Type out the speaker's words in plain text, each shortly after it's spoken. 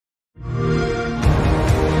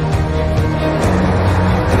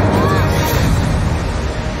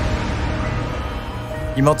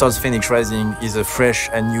Immortals Fenyx Rising is a fresh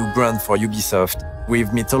and new brand for Ubisoft,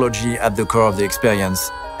 with mythology at the core of the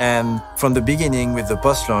experience. And from the beginning, with the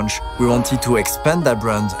post-launch, we wanted to expand that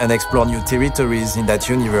brand and explore new territories in that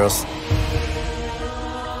universe.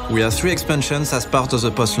 We have 3 expansions as part of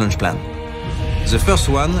the post-launch plan. The first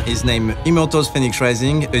one is named Immortals Fenyx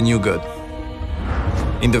Rising, a new god.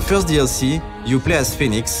 In the first DLC, you play as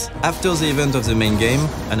Phoenix after the event of the main game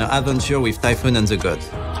and her adventure with Typhon and the god.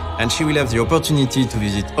 And she will have the opportunity to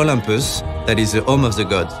visit Olympus, that is the home of the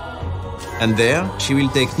god. And there, she will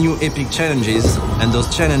take new epic challenges, and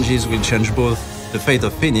those challenges will change both the fate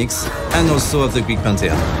of Phoenix and also of the Greek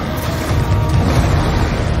pantheon.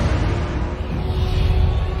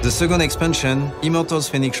 The second expansion, Immortals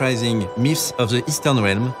Fenyx Rising Myths of the Eastern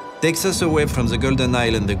Realm, takes us away from the Golden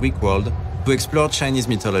Isle and the Greek world to explore Chinese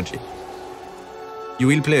mythology. You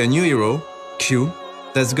will play a new hero, Q,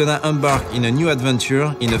 that's gonna embark in a new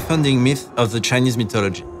adventure in a founding myth of the Chinese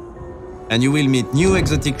mythology. And you will meet new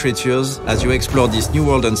exotic creatures as you explore this new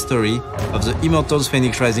world and story of the Immortals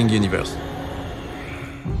Fenyx Rising universe.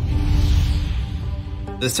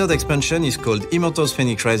 The third expansion is called Immortals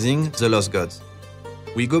Fenyx Rising, The Lost Gods.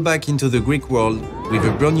 We go back into the Greek world with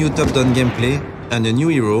a brand new top-down gameplay and a new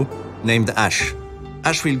hero named Ash.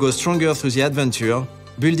 Ash will go stronger through the adventure,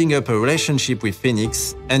 building up a relationship with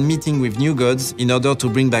Phoenix and meeting with new gods in order to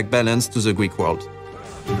bring back balance to the Greek world.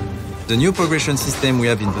 The new progression system we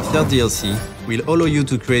have in the third DLC will allow you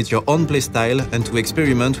to create your own playstyle and to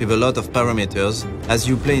experiment with a lot of parameters as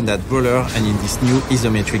you play in that brawler and in this new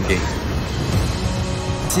isometric game.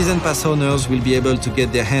 Season Pass owners will be able to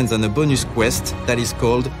get their hands on a bonus quest that is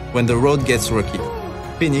called When the Road Gets Rocky.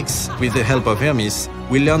 Phoenix, with the help of Hermes,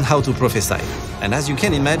 will learn how to prophesy. And as you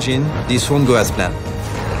can imagine, this won't go as planned.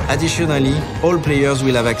 Additionally, all players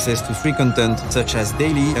will have access to free content such as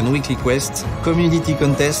daily and weekly quests, community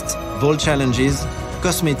contests, vault challenges,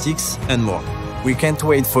 cosmetics, and more. We can't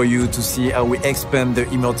wait for you to see how we expand the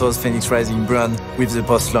Immortals Fenyx Rising brand with the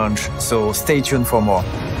post-launch, so stay tuned for more.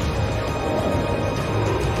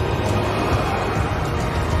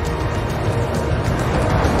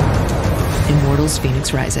 Immortals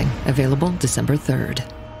Fenyx Rising, available December 3rd.